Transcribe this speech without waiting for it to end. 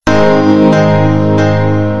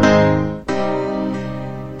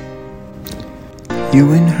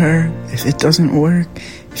You and her, if it doesn't work,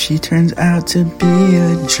 if she turns out to be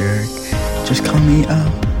a jerk, just call me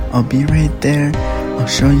up, I'll be right there. I'll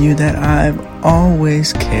show you that I've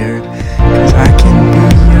always cared, 'cause I can be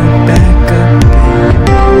your backup,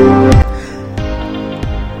 babe.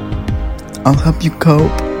 I'll help you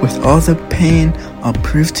cope with all the pain. I'll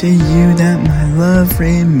prove to you that my love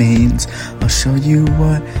remains. I'll show you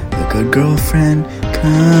what a good girlfriend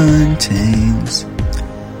contains.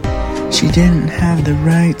 She didn't have the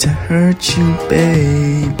right to hurt you,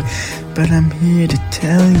 babe, but I'm here to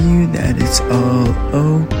tell you that it's all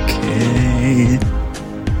okay.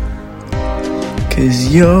 'Cause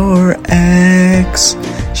your ex,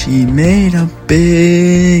 she made a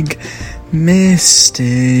big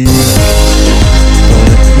mistake,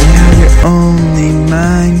 but now you're only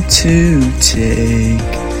mine to take.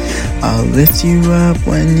 I'll lift you up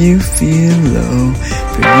when you feel low.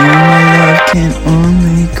 For you, my love can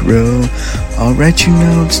only grow. I'll write you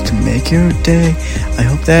notes to make your day. I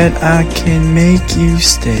hope that I can make you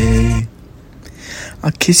stay.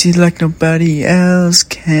 I'll kiss you like nobody else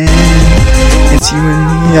can. It's you and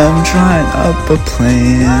me, I'm drawing up a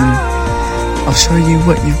plan. I'll show you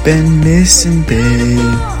what you've been missing,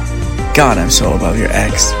 babe. God, I'm so above your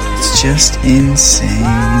ex. It's just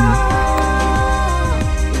insane.